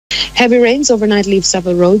Heavy rains overnight leave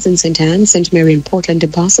several roads in St. Anne, St. Mary and Portland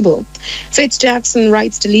impassable. Fitz Jackson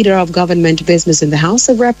writes to Leader of Government Business in the House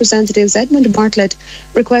of Representatives Edmund Bartlett,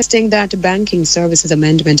 requesting that Banking Services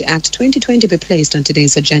Amendment Act 2020 be placed on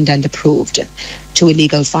today's agenda and approved. 2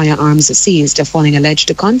 illegal firearms seized following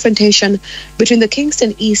alleged confrontation between the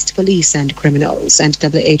Kingston East Police and criminals, and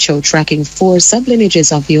WHO tracking 4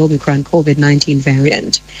 sublineages of the Omicron COVID-19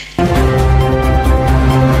 variant.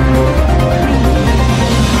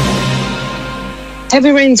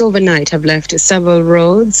 Heavy rains overnight have left several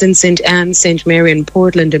roads in St. Anne, St. Mary and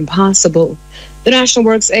Portland impassable. The National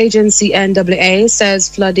Works Agency, NWA, says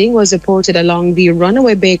flooding was reported along the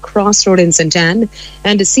Runaway Bay Crossroad in St. Anne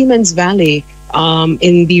and the Siemens Valley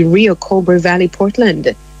in the Rio Cobre Valley,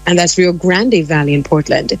 Portland. And that's Rio Grande Valley in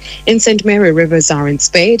Portland. In St. Mary, rivers are in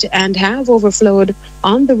spate and have overflowed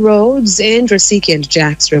on the roads in Dresiki and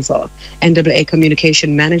Jacks River. NWA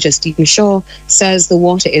Communication Manager Stephen Shaw says the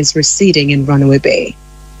water is receding in Runaway Bay.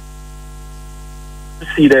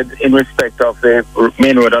 Receded in respect of the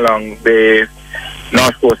main road along the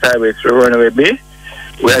North Coast Highway through Runaway Bay.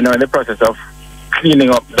 We are now in the process of cleaning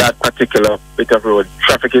up that particular bit of road.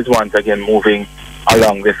 Traffic is once again moving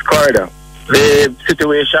along this corridor. The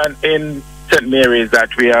situation in St. Mary is that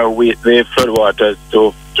we are with the floodwaters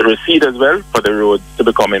to recede as well for the roads to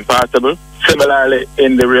become impassable. Similarly,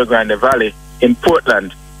 in the Rio Grande Valley in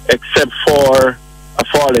Portland, except for a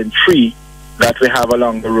fallen tree that we have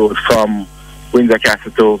along the road from Windsor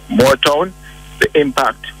Castle to Moortown, the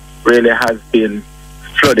impact really has been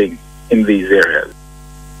flooding in these areas.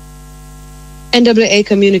 NWA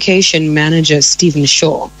Communication Manager Stephen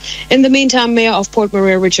Shaw. In the meantime, Mayor of Port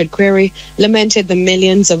Maria Richard Query lamented the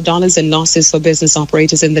millions of dollars in losses for business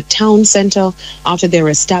operators in the town centre after their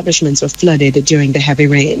establishments were flooded during the heavy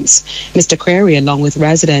rains. Mr. Query, along with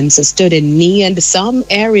residents, stood in knee and some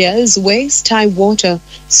areas waist-high water,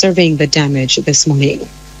 surveying the damage this morning.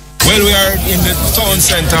 Well, we are in the town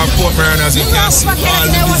centre of Port Maria, as you can see, all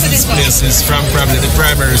the business places from probably the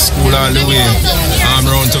primary school all the way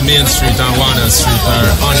around to Main Street and Warner Street are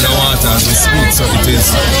underwater as we speak. So it is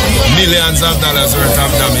millions of dollars worth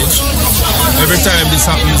of damage. Every time this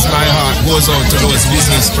happens, my heart goes out to those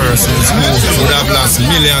business persons who would have lost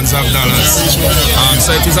millions of dollars.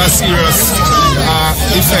 So it is a serious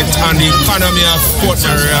effect on the economy of Port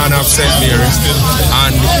Maria and of St. Mary's,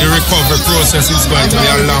 and the recovery process is going to be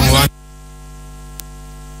a long one.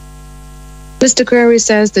 Mr. Query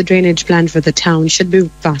says the drainage plan for the town should be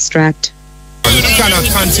fast-tracked. We cannot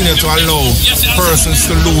continue to allow persons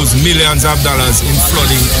to lose millions of dollars in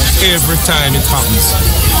flooding every time it happens.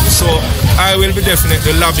 So I will be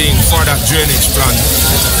definitely lobbying for that drainage plan.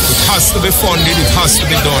 It has to be funded, it has to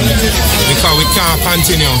be done, because we can't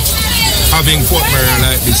continue having Port Maria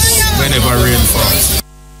like this whenever rain falls.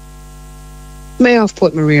 Mayor of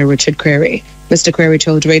Port Maria Richard Query. Mr. Query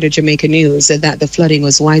told Radio Jamaica News that the flooding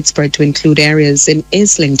was widespread to include areas in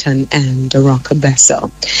Islington and Rockabessa.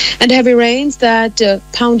 And heavy rains that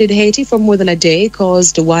pounded Haiti for more than a day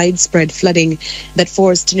caused widespread flooding that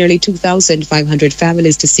forced nearly 2,500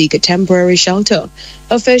 families to seek a temporary shelter.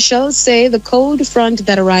 Officials say the cold front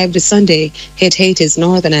that arrived Sunday hit Haiti's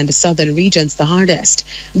northern and southern regions the hardest,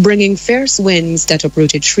 bringing fierce winds that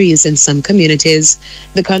uprooted trees in some communities.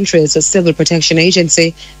 The country's civil protection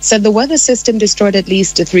agency said the weather system destroyed at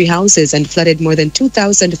least 3 houses and flooded more than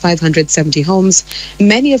 2,570 homes,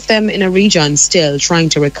 many of them in a region still trying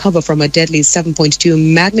to recover from a deadly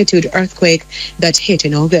 7.2 magnitude earthquake that hit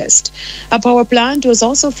in August. A power plant was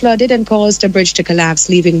also flooded and caused a bridge to collapse,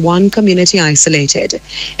 leaving one community isolated.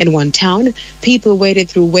 In one town, people waded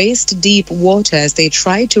through waist-deep water as they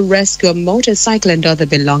tried to rescue a motorcycle and other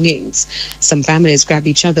belongings. Some families grabbed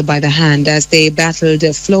each other by the hand as they battled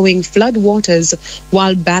flowing flood waters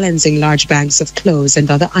while balancing large bags of clothes and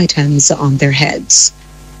other items on their heads.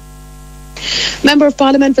 Member of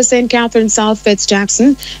Parliament for St. Catherine South Fitz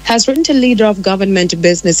Jackson has written to Leader of Government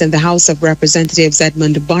Business in the House of Representatives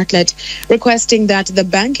Edmund Bartlett, requesting that the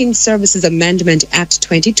Banking Services Amendment Act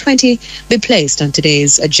 2020 be placed on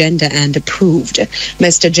today's agenda and approved.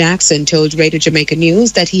 Mr. Jackson told Radio Jamaica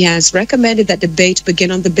News that he has recommended that debate begin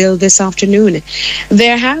on the bill this afternoon.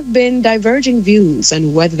 There have been diverging views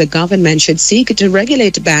on whether the government should seek to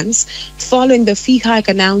regulate banks following the fee hike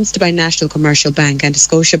announced by National Commercial Bank and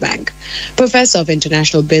Scotiabank. Professor of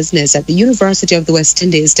International Business at the University of the West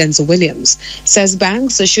Indies, Denzel Williams, says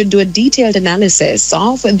banks should do a detailed analysis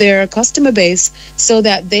of their customer base so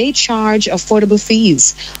that they charge affordable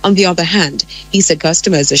fees. On the other hand, he said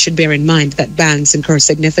customers should bear in mind that banks incur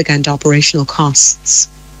significant operational costs.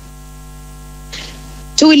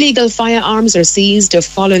 2 illegal firearms are seized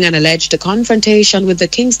following an alleged confrontation with the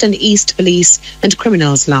Kingston East police and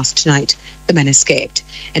criminals last night. The men escaped.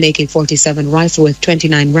 An AK-47 rifle with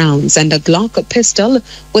 29 rounds and a Glock pistol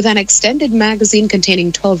with an extended magazine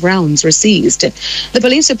containing 12 rounds were seized. The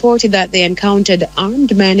police reported that they encountered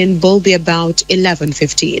armed men in Bulby about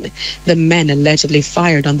 11:15. The men allegedly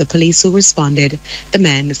fired on the police who responded. The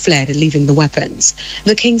men fled, leaving the weapons.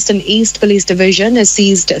 The Kingston East Police Division has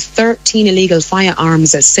seized 13 illegal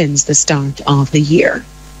firearms since the start of the year.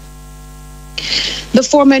 The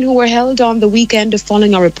 4 men who were held on the weekend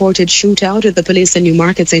following a reported shootout with the police in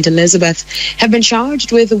Newmarket, St. Elizabeth, have been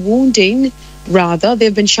charged with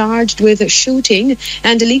they've been charged with shooting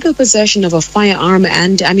and illegal possession of a firearm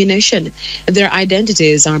and ammunition. Their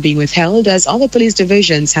identities are being withheld as other police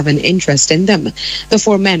divisions have an interest in them. The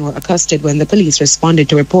 4 men were accosted when the police responded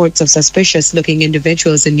to reports of suspicious-looking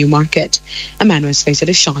individuals in Newmarket. A man was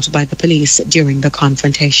fatally shot by the police during the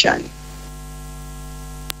confrontation.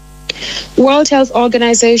 World Health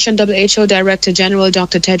Organization WHO Director General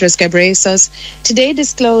Dr. Tedros Ghebreyesus today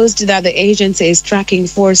disclosed that the agency is tracking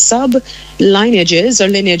 4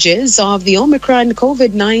 lineages of the Omicron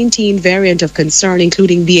COVID-19 variant of concern,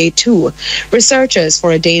 including BA.2. Researchers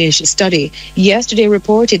for a Danish study yesterday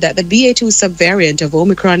reported that the BA.2 subvariant of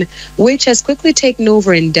Omicron, which has quickly taken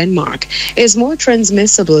over in Denmark, is more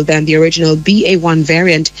transmissible than the original BA.1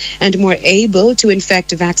 variant and more able to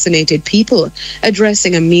infect vaccinated people.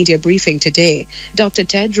 Addressing a media briefing today, Dr.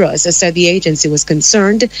 Tedros said the agency was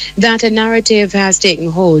concerned that a narrative has taken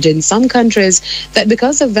hold in some countries that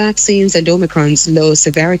because of vaccines and Omicron's low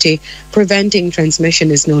severity, preventing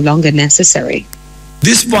transmission is no longer necessary.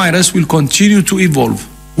 This virus will continue to evolve,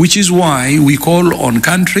 which is why we call on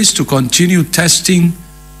countries to continue testing,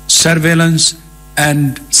 surveillance,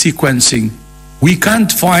 and sequencing. We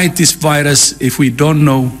can't fight this virus if we don't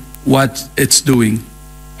know what it's doing.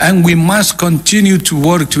 And we must continue to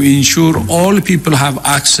work to ensure all people have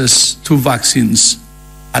access to vaccines.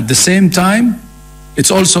 At the same time, it's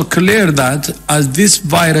also clear that as this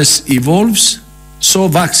virus evolves, so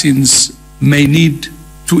vaccines may need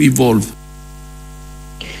to evolve.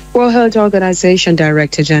 World Health Organization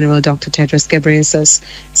Director General Dr. Tedros Ghebreyesus,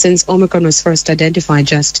 since Omicron was first identified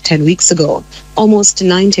just 10 weeks ago, almost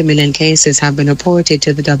 90 million cases have been reported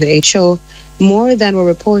to the WHO, more than were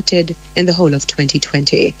reported in the whole of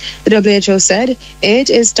 2020. The WHO said it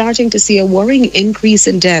is starting to see a worrying increase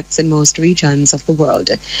in deaths in most regions of the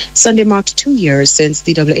world. Sunday marked 2 years since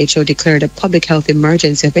the WHO declared a public health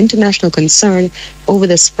emergency of international concern over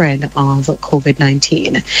the spread of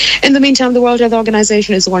COVID-19. In the meantime, the World Health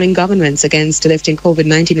Organization is warning governments against lifting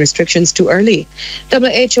COVID-19 restrictions too early.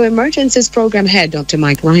 WHO Emergencies Program Head Dr.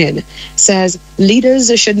 Mike Ryan says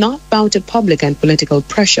leaders should not bow to public and political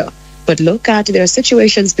pressure, but look at their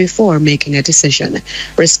situations before making a decision.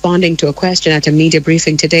 Responding to a question at a media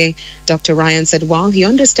briefing today, Dr. Ryan said while he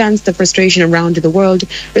understands the frustration around the world,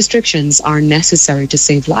 restrictions are necessary to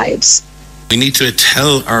save lives. We need to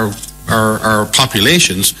tell our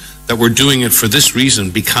populations that we're doing it for this reason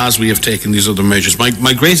because we have taken these other measures.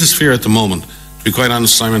 My greatest fear at the moment, to be quite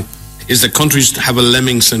honest, Simon, is that countries have a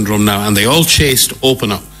lemming syndrome now and they all chase to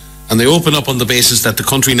open up. And they open up on the basis that the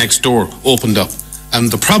country next door opened up. And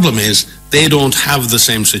the problem is they don't have the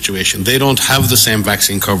same situation. They don't have the same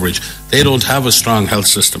vaccine coverage. They don't have a strong health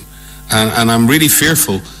system. And I'm really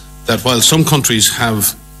fearful that while some countries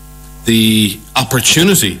have the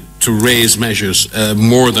opportunity to raise measures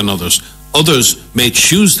more than others, others may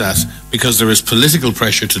choose that because there is political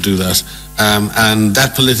pressure to do that. And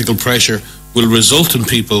that political pressure will result in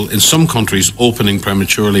people in some countries opening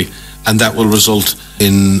prematurely, and that will result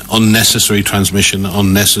in unnecessary transmission,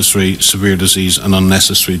 unnecessary severe disease, and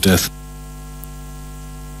unnecessary death.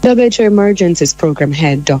 WHO Emergencies Program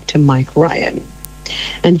Head Dr. Mike Ryan.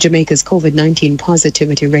 And Jamaica's COVID-19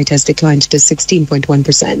 positivity rate has declined to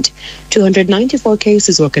 16.1%. 294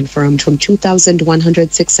 cases were confirmed from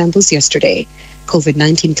 2,106 samples yesterday.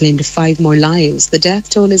 COVID-19 claimed 5 more lives. The death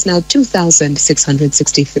toll is now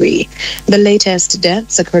 2,663. The latest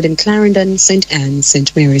deaths occurred in Clarendon, St. Anne,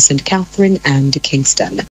 St. Mary, St. Catherine, and Kingston.